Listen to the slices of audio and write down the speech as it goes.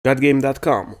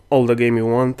Gotgame.com, all the game you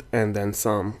want and then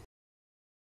some.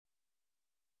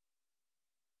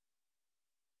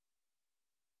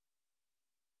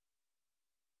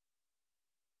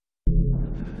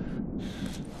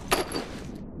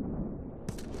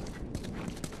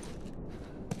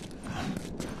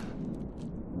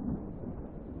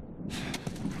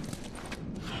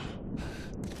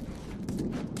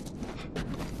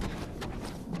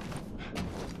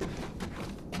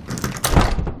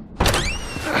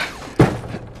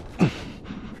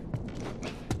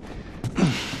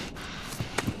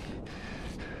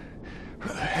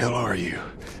 Where the hell are you?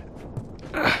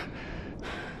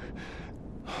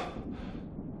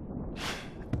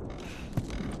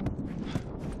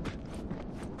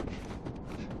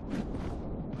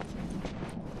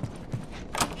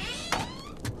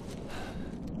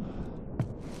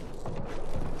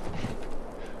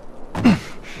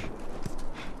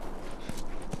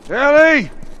 Ellie!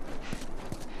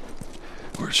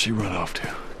 Where'd she run off to?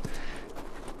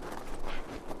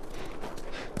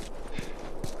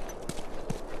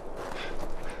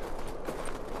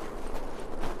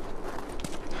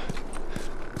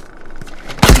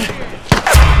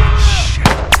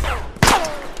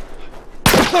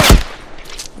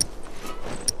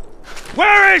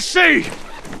 Where is she?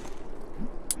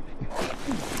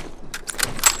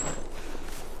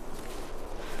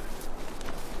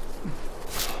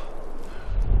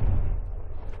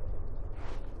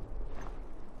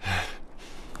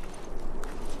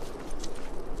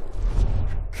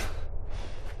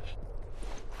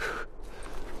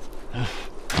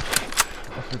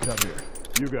 I'll switch out here.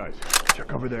 You guys,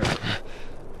 check over there.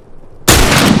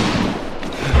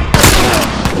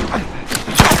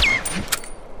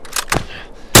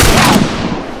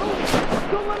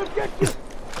 Don't let him get you!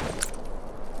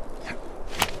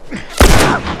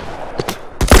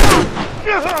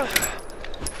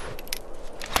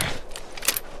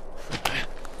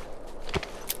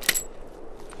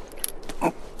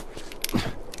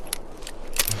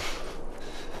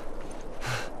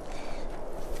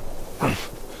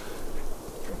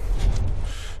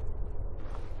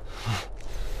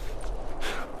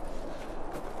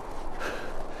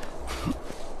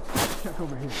 Check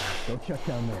over here. Go check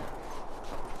down there.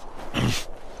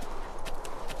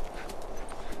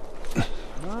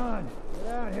 Come on,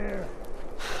 get out here.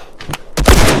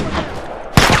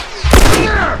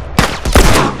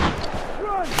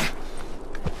 Run!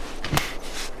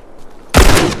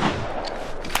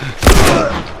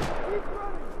 Keep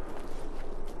running!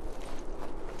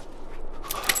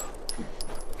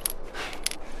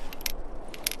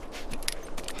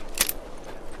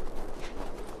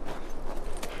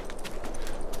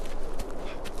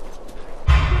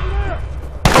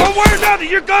 Well, where now that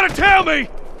you're gonna tell me?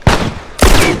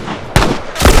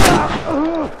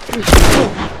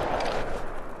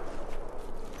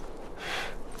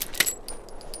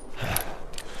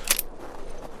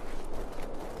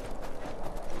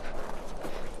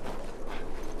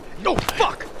 No,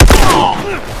 fuck!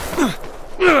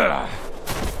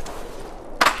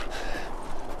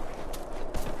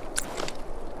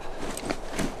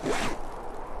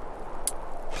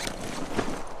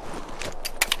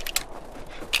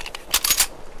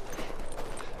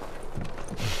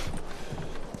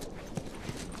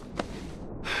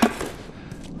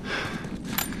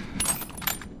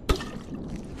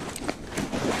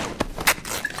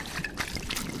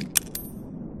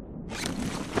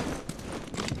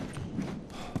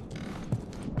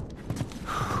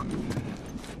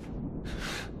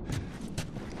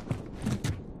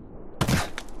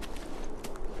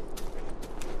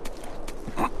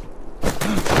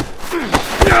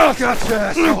 Gotcha,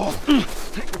 asshole!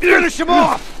 Finish him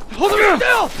off! Hold him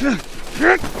still!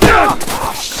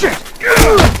 Oh, shit!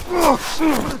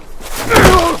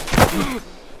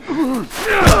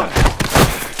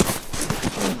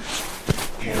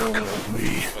 Handcuff me.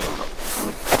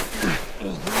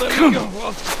 Let me go.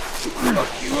 I'll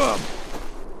fuck you up.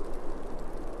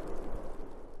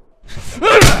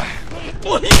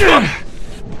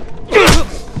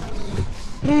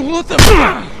 What the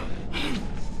fuck?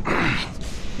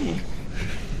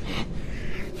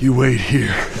 You wait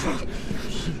here.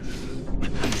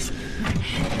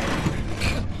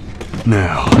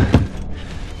 Now,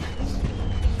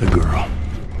 the girl.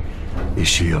 Is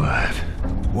she alive?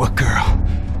 What girl?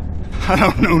 I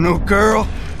don't know no girl.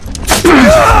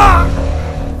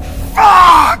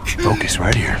 Fuck! Focus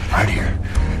right here, right here.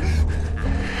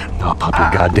 I'll pop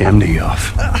your goddamn knee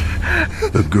off.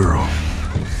 The girl.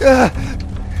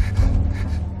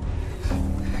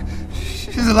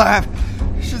 She's alive.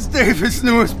 She's David's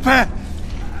newest pet.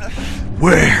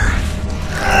 Where?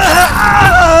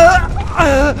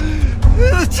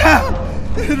 The town!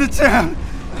 The town!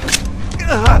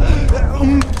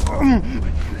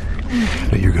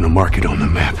 Now you're gonna mark it on the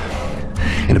map.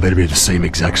 And it better be the same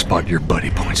exact spot your buddy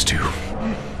points to.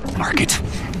 Mark it.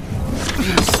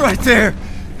 It's right there.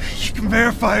 You can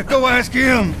verify it. Go ask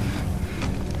him.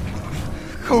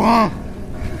 Go on.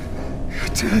 I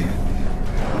tell you,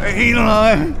 I ain't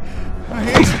lying.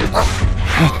 I ain't...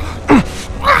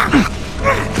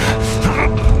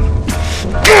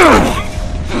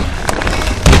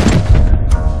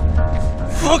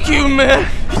 Fuck you, man!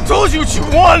 I told you what you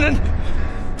wanted!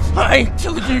 I ain't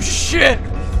telling you shit!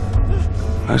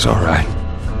 That's alright.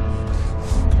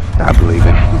 I believe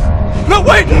it. No,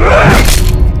 wait!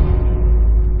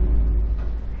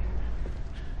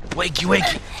 Wakey,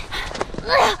 wakey!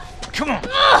 Come on!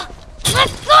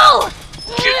 Let's go!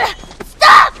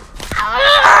 Stop!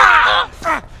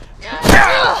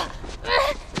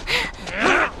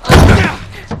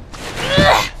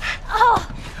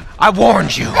 I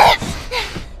warned you!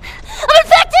 I'm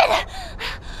infected!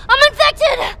 I'm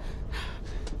infected!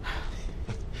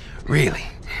 Really?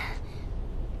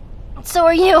 So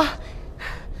are you.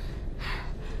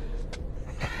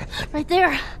 Right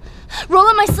there. Roll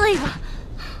up my sleeve.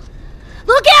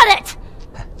 Look at it!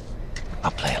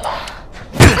 I'll play along.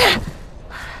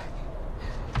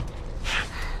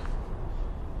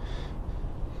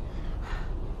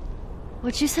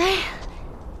 What'd you say?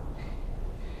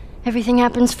 Everything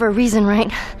happens for a reason,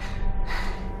 right?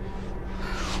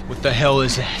 What the hell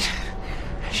is that?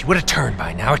 She would have turned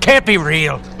by now. It can't be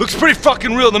real. Looks pretty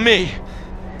fucking real to me.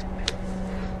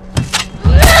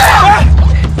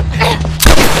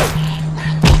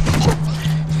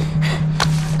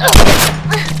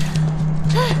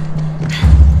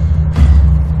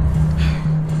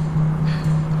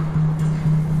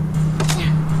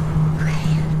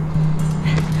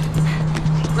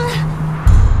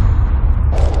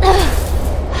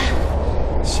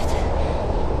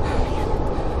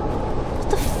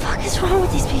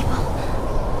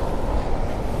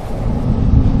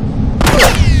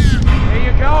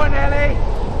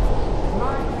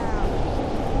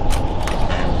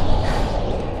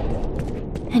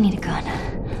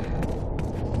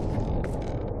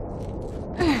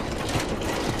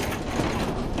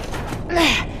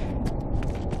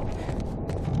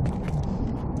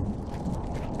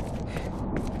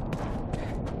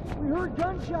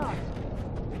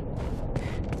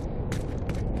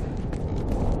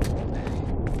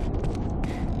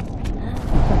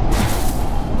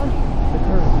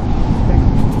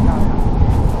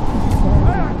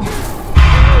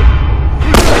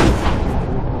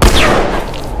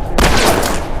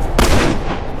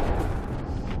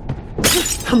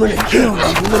 I'm gonna kill you,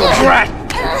 you little brat!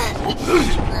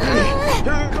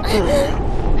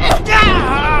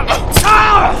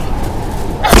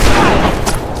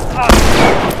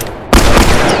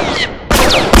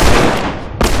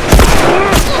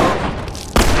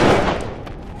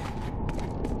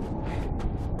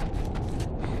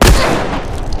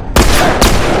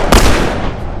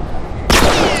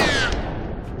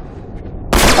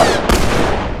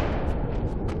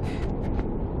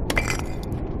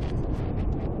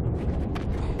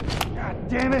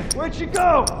 Damn it! Where'd she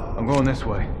go? I'm going this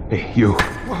way. Hey, you.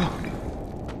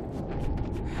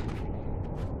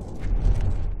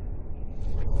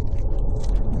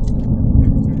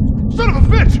 Son of a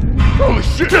bitch! Holy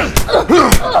shit!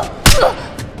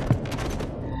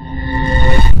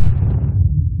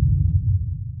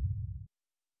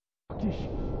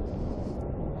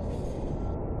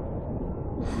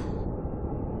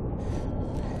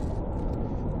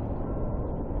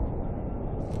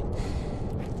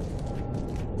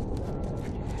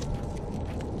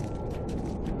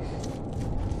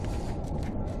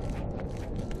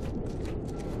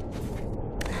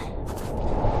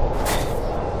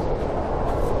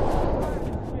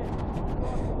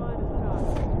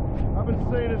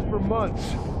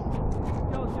 Months.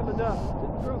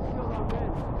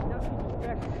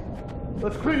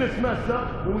 Let's clean this mess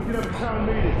up, then we can have a town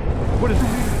meeting. What is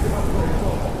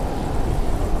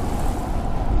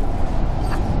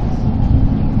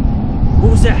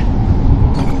What was that?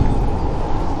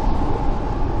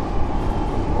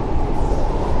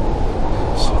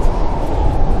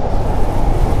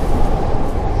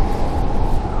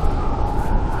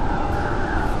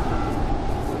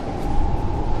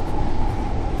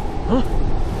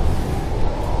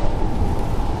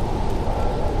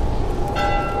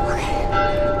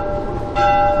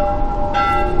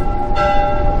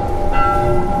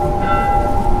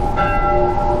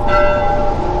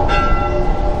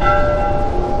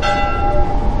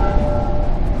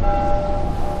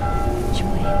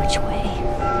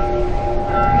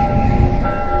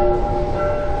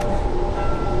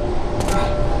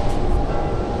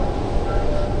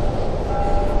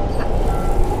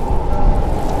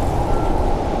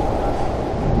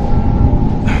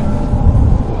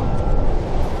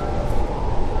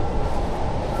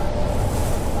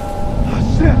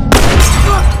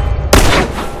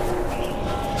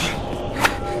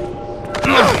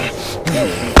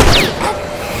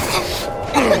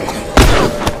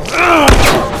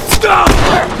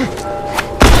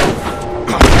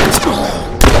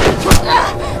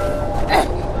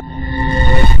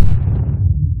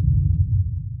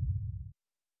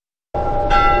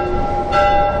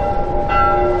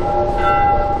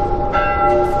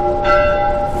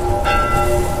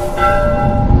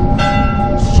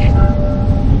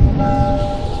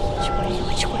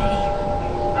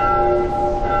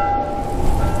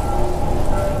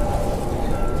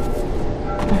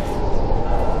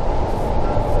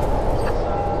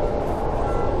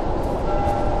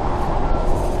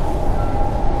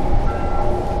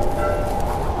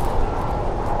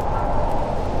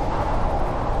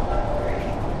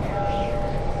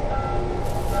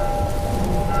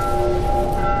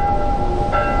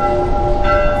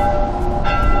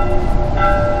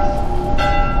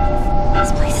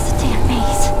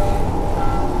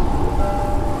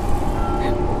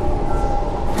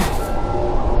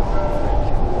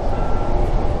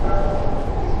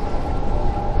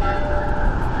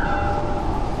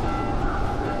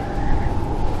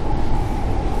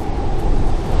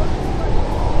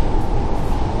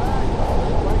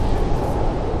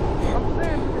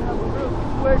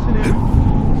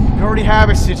 have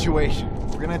a situation.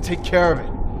 We're gonna take care of it.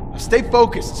 Now stay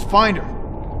focused. Let's find her.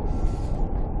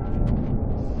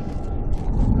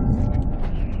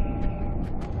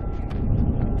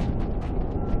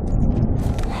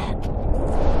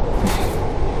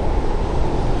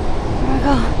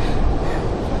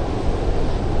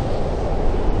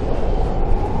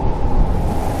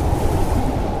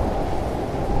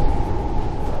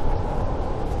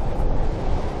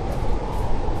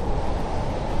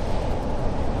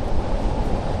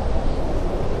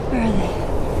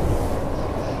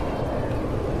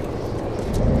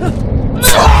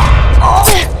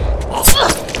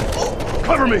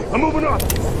 Cover me! I'm moving up!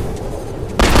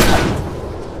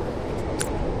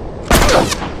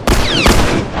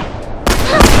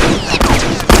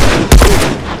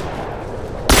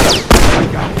 I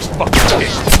got this fucking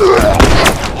shit!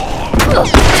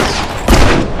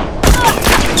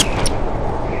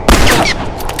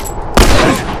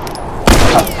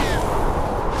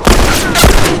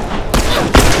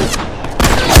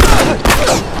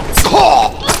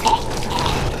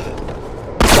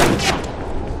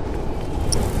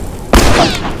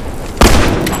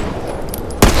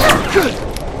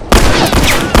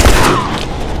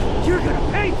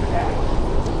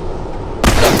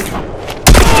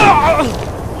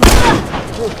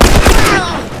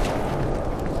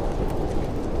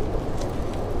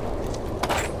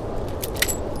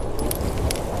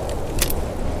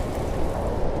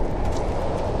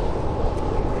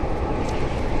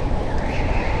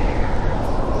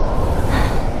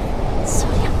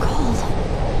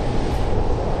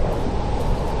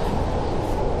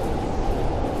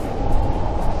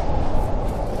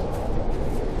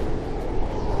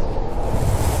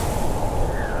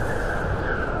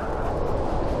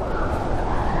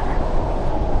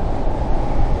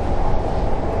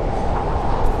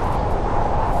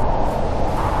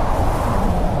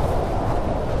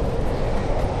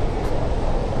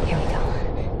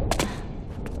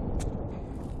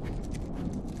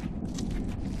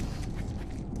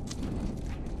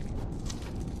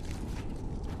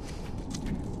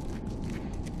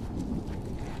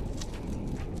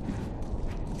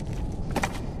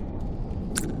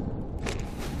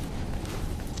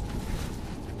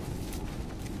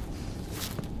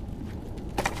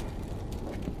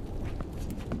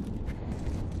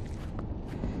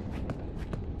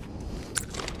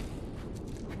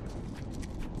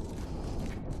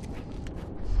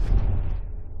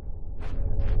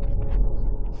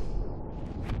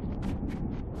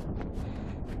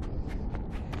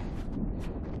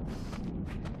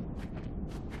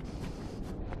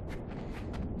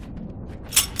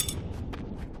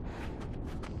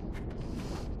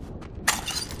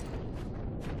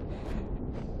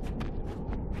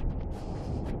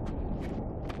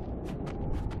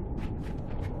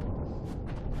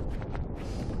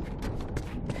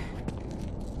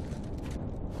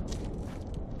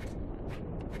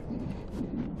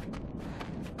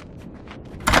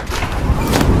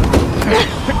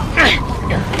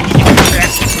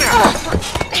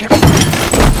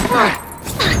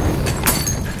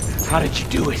 How did you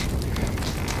do it?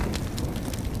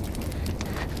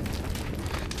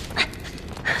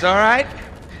 It's all right.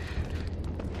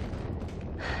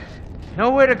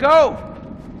 Nowhere to go.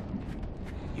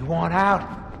 You want out?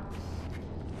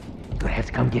 You're gonna have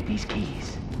to come get these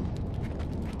keys.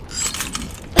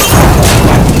 No,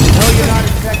 you're not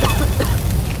infected.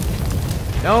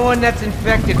 No one that's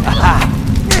infected.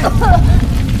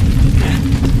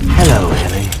 Hello,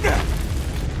 Ellie.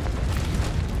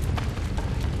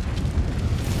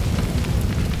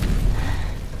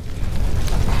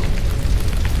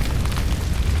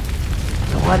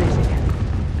 What is it?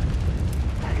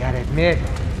 I gotta admit,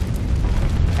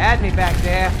 had me back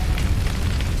there.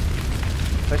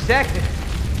 For a second,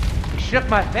 you shook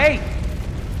my faith.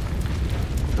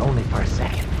 Only for a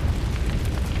second.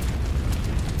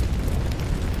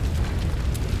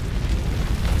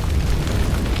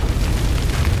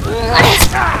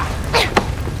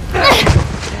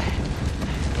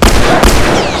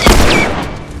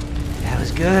 That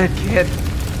was good, kid.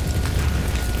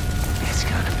 It's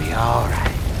gonna be all right.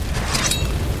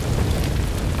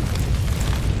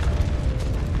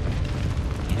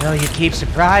 You know, you keep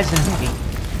surprising me.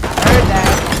 I heard that.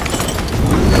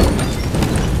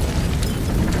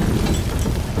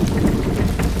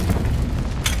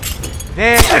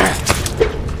 There.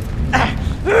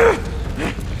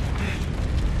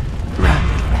 Run,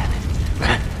 rabbit.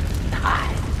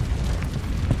 Hide.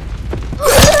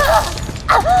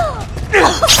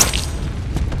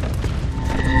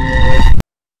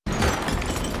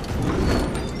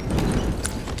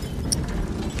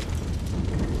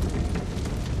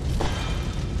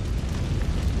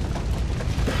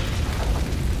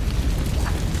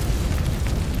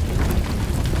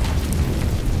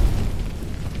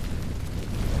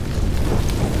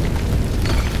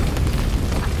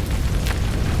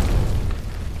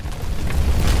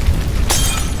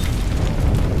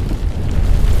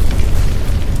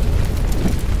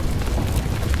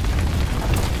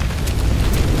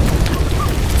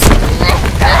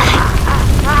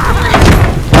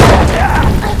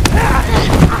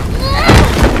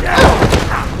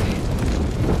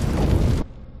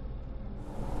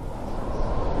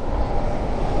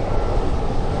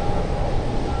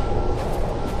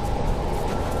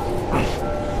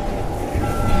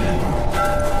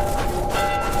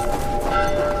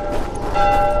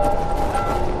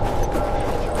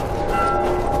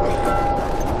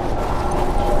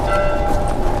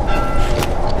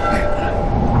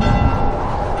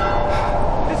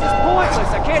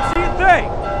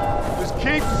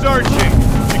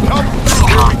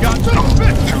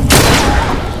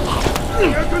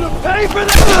 ready for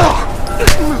this?